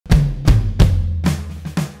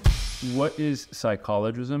What is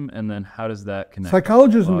psychologism, and then how does that connect?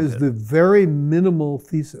 Psychologism is the very minimal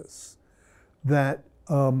thesis that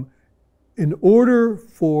in order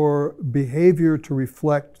for behavior to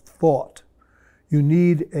reflect thought, you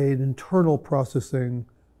need an internal processing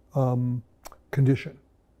condition.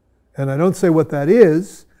 And I don't say what that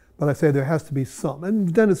is, but I say there has to be some.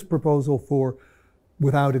 And Dennis' proposal for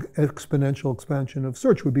without exponential expansion of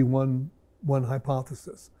search would be one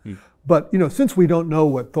hypothesis. But since we don't know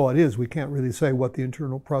what thought is, we can't really say what the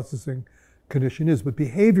internal processing condition is. But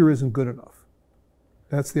behavior isn't good enough.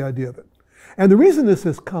 That's the idea of it. And the reason this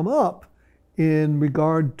has come up in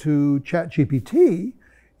regard to ChatGPT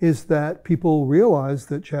is that people realize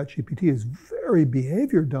that ChatGPT is very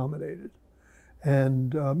behavior dominated.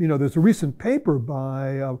 And there's a recent paper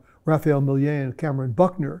by Raphael Millier and Cameron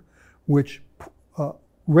Buckner, which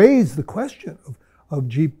raised the question of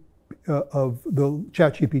the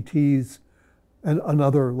ChatGPT's and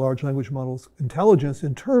other large language models' intelligence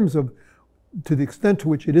in terms of to the extent to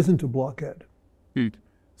which it isn't a blockhead.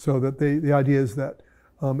 So that the idea is that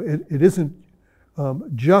it isn't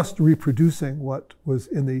just reproducing what was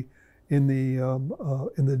in the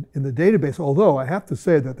database. Although I have to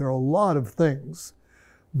say that there are a lot of things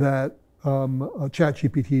that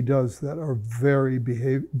ChatGPT does that are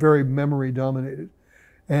very memory dominated.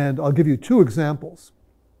 And I'll give you two examples.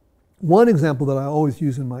 One example that I always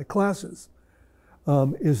use in my classes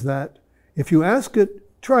is that if you ask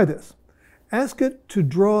it, try this, ask it to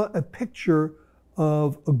draw a picture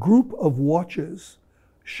of a group of watches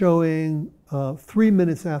showing 3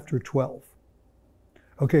 minutes after 12.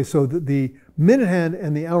 Okay, so the minute hand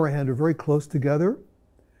and the hour hand are very close together.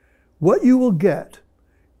 What you will get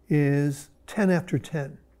is 10 after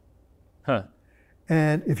 10. Huh.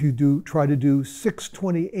 And if you try to do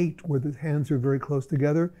 6:28, where the hands are very close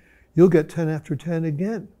together, you'll get 10 after 10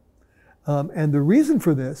 again. And the reason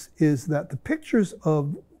for this is that the pictures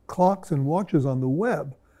of clocks and watches on the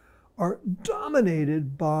web are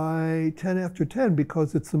dominated by 10 after 10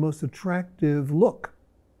 because it's the most attractive look.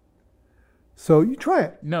 So you try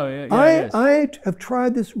it. No, yeah, I have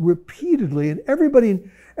tried this repeatedly, and everybody in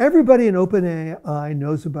OpenAI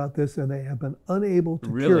knows about this, and they have been unable to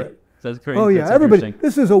cure it. That's crazy. Oh yeah, That's everybody.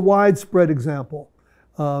 This is a widespread example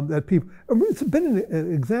that people. It's been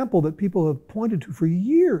an example that people have pointed to for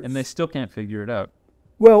years, and they still can't figure it out.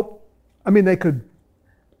 Well, I mean, they could.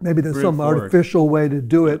 Maybe there's some artificial way to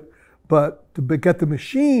do it, but to get the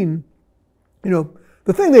machine,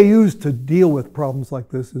 the thing they use to deal with problems like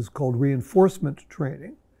this is called reinforcement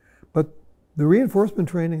training, but the reinforcement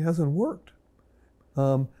training hasn't worked.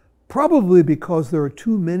 Probably because there are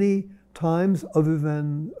too many times other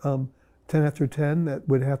than 10 after 10 that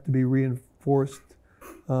would have to be reinforced.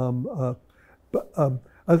 I'll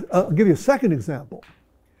give you a second example.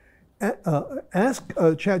 Ask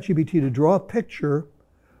ChatGPT to draw a picture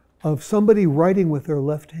of somebody writing with their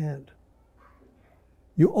left hand.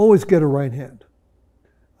 You always get a right hand.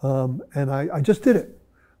 And I just did it.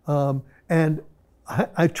 And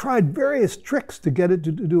I tried various tricks to get it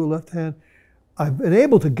to do a left hand. I've been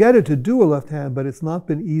able to get it to do a left hand, but it's not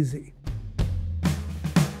been easy.